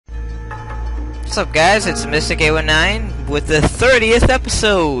What's up, guys? It's Mystic 819 with the 30th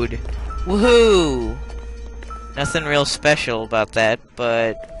episode. Woohoo! Nothing real special about that,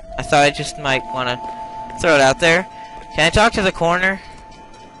 but I thought I just might want to throw it out there. Can I talk to the coroner?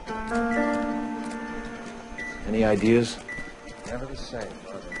 Any ideas? Never the same,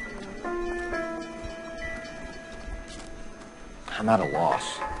 brother. I'm at a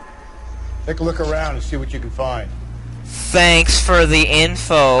loss. Take a look around and see what you can find. Thanks for the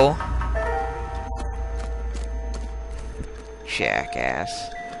info. Jackass.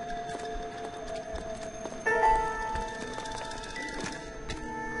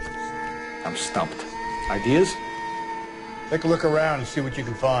 I'm stumped. Ideas? Take a look around and see what you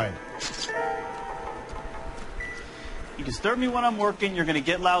can find. You disturb me when I'm working, you're gonna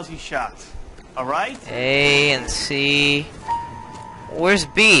get lousy shots. Alright? A and C. Where's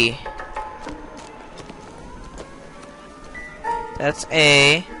B? That's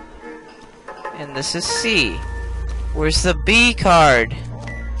A. And this is C. Where's the B card?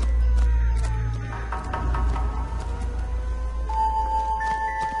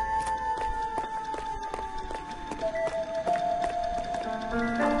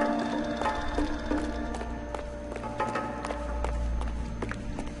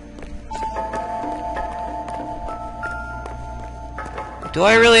 Do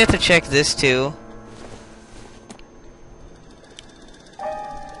I really have to check this too?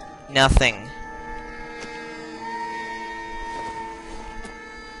 Nothing.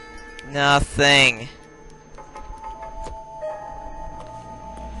 Nothing.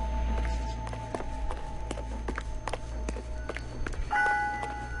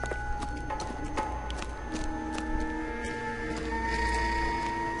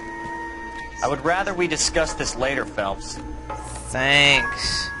 I would rather we discuss this later, Phelps.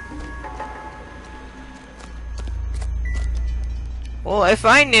 Thanks. Well, if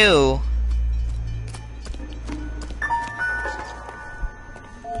I knew...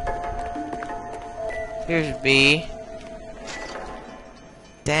 Here's B.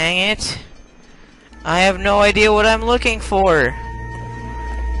 Dang it. I have no idea what I'm looking for.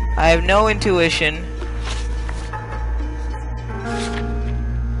 I have no intuition.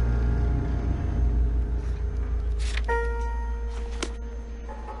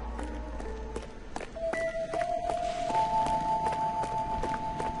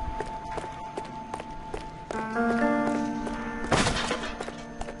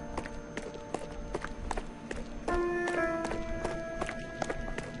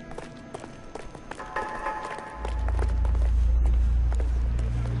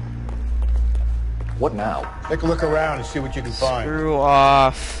 What now? Take a look around and see what you can find. Screw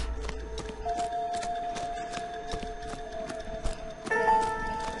off.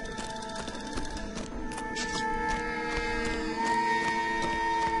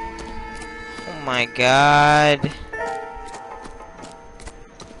 Oh my god.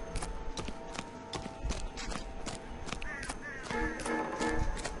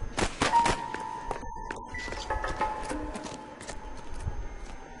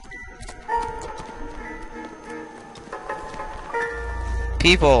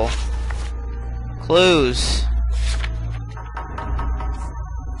 People. Clues.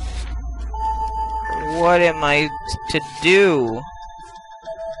 What am I to do?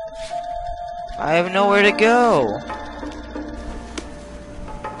 I have nowhere to go.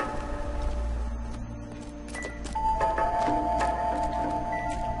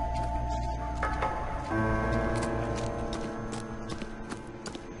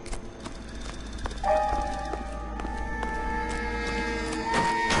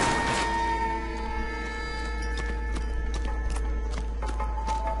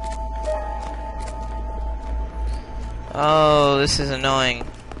 Oh, this is annoying.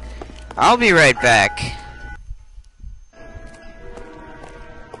 I'll be right back.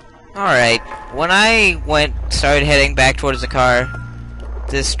 Alright, when I started heading back towards the car,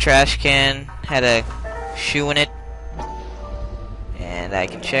 this trash can had a shoe in it. And I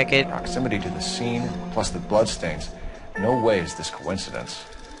can check it. Proximity to the scene, plus the bloodstains. No way is this coincidence.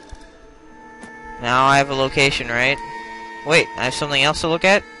 Now I have a location, right? Wait, I have something else to look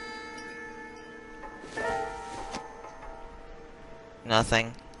at?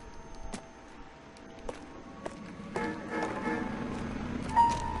 Nothing.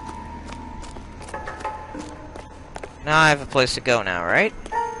 Now I have a place to go now, right?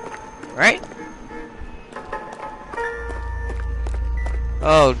 Right?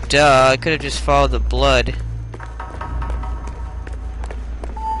 Oh, duh. I could have just followed the blood.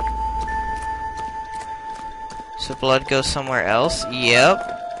 So blood goes somewhere else?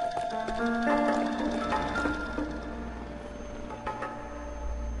 Yep.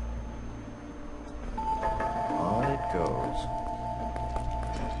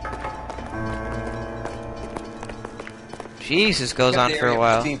 Jeez, this goes on for a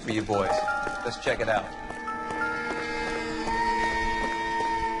while. For you boys. Let's check it out.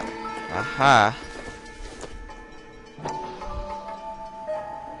 Aha.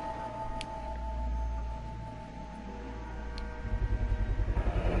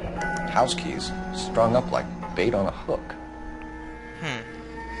 House keys strung up like bait on a hook.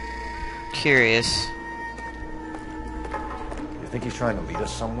 Curious. You think he's trying to lead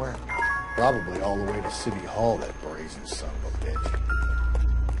us somewhere? Probably all the way to City Hall, that brazen son of a bitch.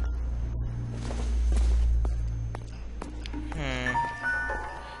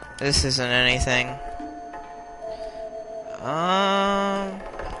 This isn't anything.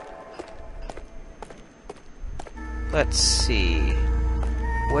 Let's see.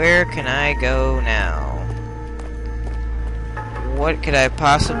 Where can I go now? What could I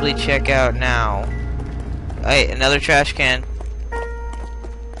possibly check out now? Hey, another trash can.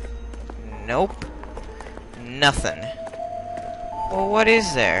 Nope. Nothing. Well, what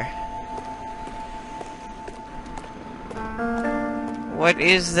is there? What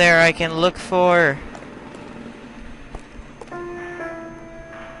is there I can look for?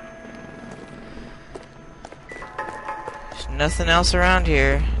 There's nothing else around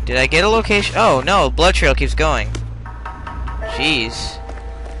here. Did I get a location? Oh, no, Bloodtrail keeps going. Jeez.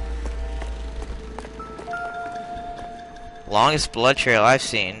 Longest Bloodtrail I've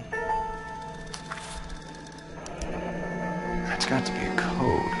seen. That's got to be a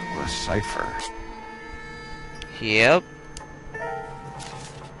code or a cipher. Yep.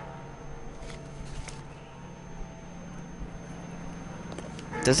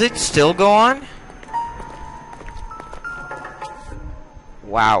 Does it still go on?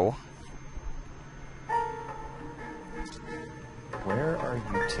 Wow. Where are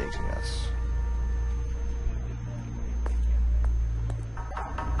you taking us?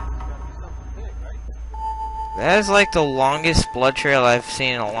 That is like the longest blood trail I've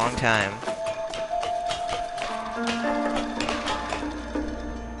seen in a long time.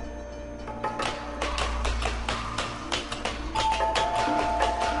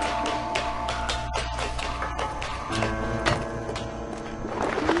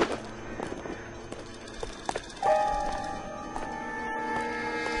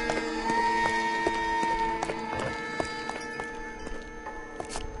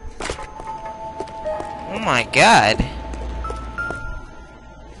 Oh my god.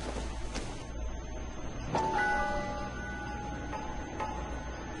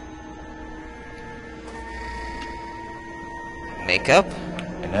 Makeup?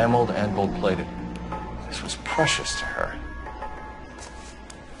 Enameled and gold-plated. This was precious to her.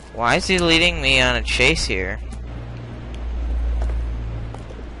 Why is he leading me on a chase here?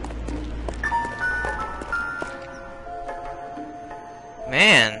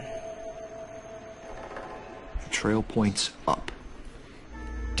 Man. The trail points up.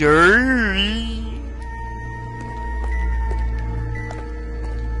 Dirty.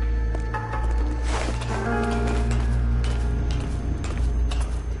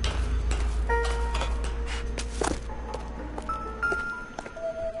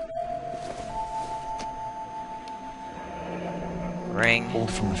 Ring.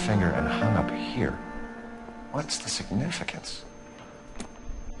 Pulled from the finger and hung up here. What's the significance?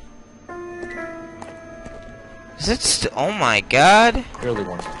 Is it oh my god. Clearly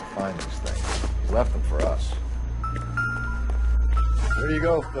wants us to find these things. He left them for us. There you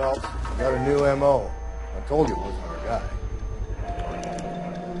go, Phelps. Got a new M.O. I told you it wasn't our guy.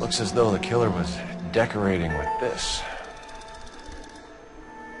 Looks as though the killer was decorating with this.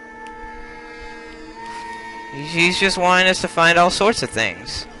 He's just wanting us to find all sorts of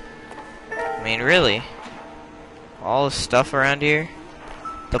things. I mean, really. All the stuff around here.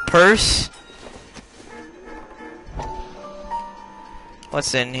 The purse.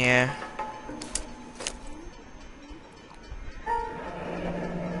 What's in here?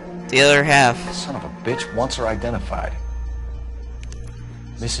 The other half. Son of a bitch wants her identified.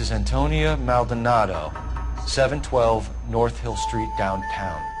 Mrs. Antonia Maldonado, 712 North Hill Street,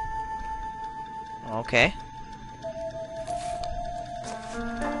 downtown. Okay.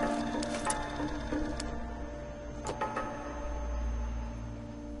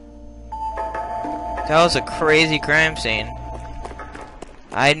 That was a crazy crime scene.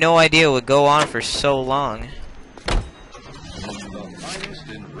 I had no idea it would go on for so long.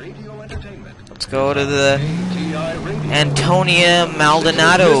 Let's go to the Antonia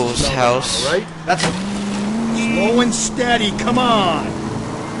Maldonado's house. Right? That's slow and steady. Come on.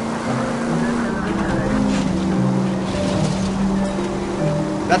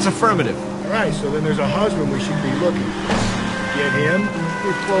 That's affirmative. All right, so then there's a husband we should be looking for. Get him,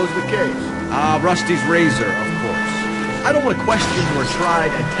 we close the case. Rusty's razor, of course. I don't want to question your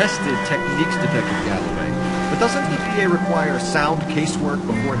tried and tested techniques, Detective Galloway, but doesn't EPA require sound casework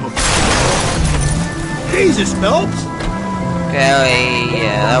before it hooks? Jesus, Phelps! Okay,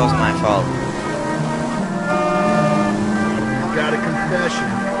 yeah, that was my fault. I've got a confession.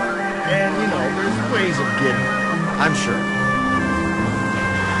 And, you know, there's ways of getting it. I'm sure.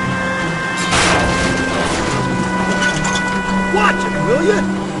 Watch it, will you?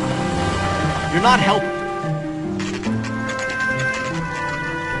 You're not helping.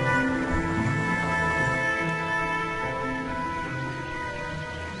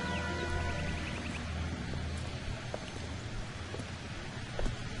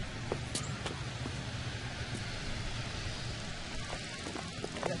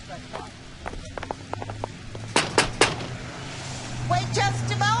 Wait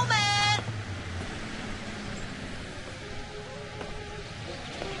just a moment!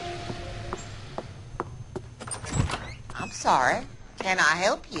 I'm sorry. Can I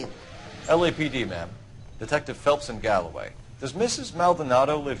help you? LAPD, ma'am. Detective Phelps and Galloway. Does Mrs.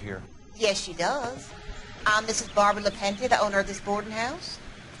 Maldonado live here? Yes, she does. I'm Mrs. Barbara LaPente, the owner of this boarding house.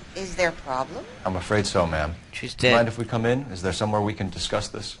 Is there a problem? I'm afraid so, ma'am. She's Do you dead. mind if we come in? Is there somewhere we can discuss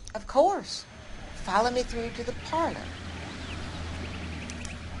this? Of course. Follow me through to the parlor.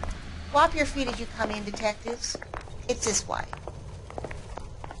 Wipe your feet as you come in, detectives. It's this way.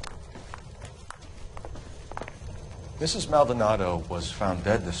 Mrs. Maldonado was found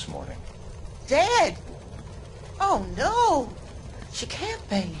dead this morning. Dead? Oh, no. She can't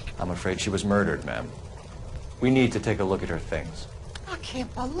be. I'm afraid she was murdered, ma'am. We need to take a look at her things. I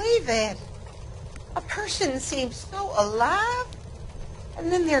can't believe it. A person seems so alive, and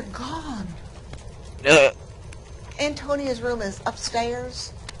then they're gone. Antonia's room is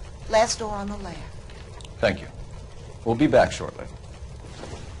upstairs, last door on the left. Thank you. We'll be back shortly.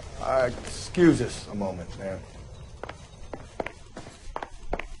 Excuse us a moment, ma'am.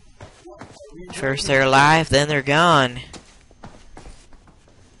 First they're alive, then they're gone.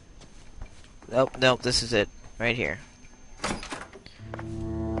 Nope, nope, this is it. Right here.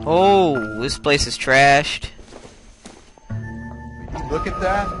 Oh, this place is trashed. Look at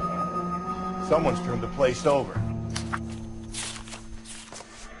that. Someone's turned the place over.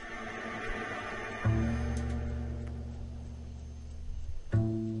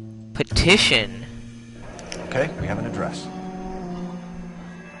 Petition. Okay, we have an address.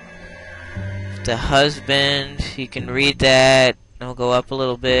 The husband, you can read that. I'll go up a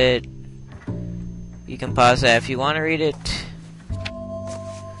little bit. You can pause that if you want to read it.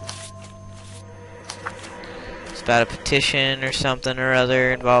 It's about a petition or something or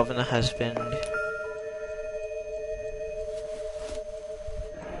other involving the husband.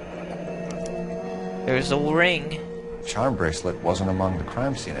 There's a ring. The charm bracelet wasn't among the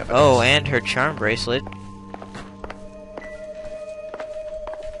crime scene evidence. Oh, and her charm bracelet.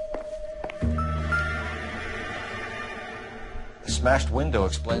 The smashed window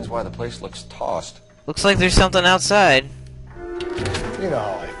explains why the place looks tossed. Looks like there's something outside. You know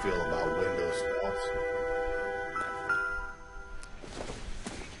how I feel about window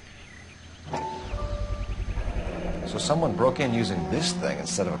smells. So someone broke in using this thing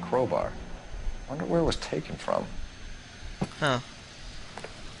instead of a crowbar. Wonder where it was taken from. Huh.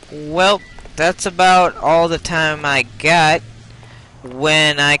 Well, that's about all the time I got.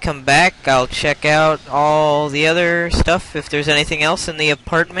 When I come back, I'll check out all the other stuff, if there's anything else in the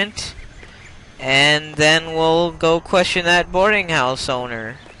apartment. And then we'll go question that boarding house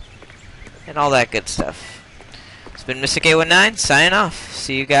owner. And all that good stuff. It's been Mr. K19, signing off.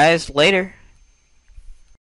 See you guys later.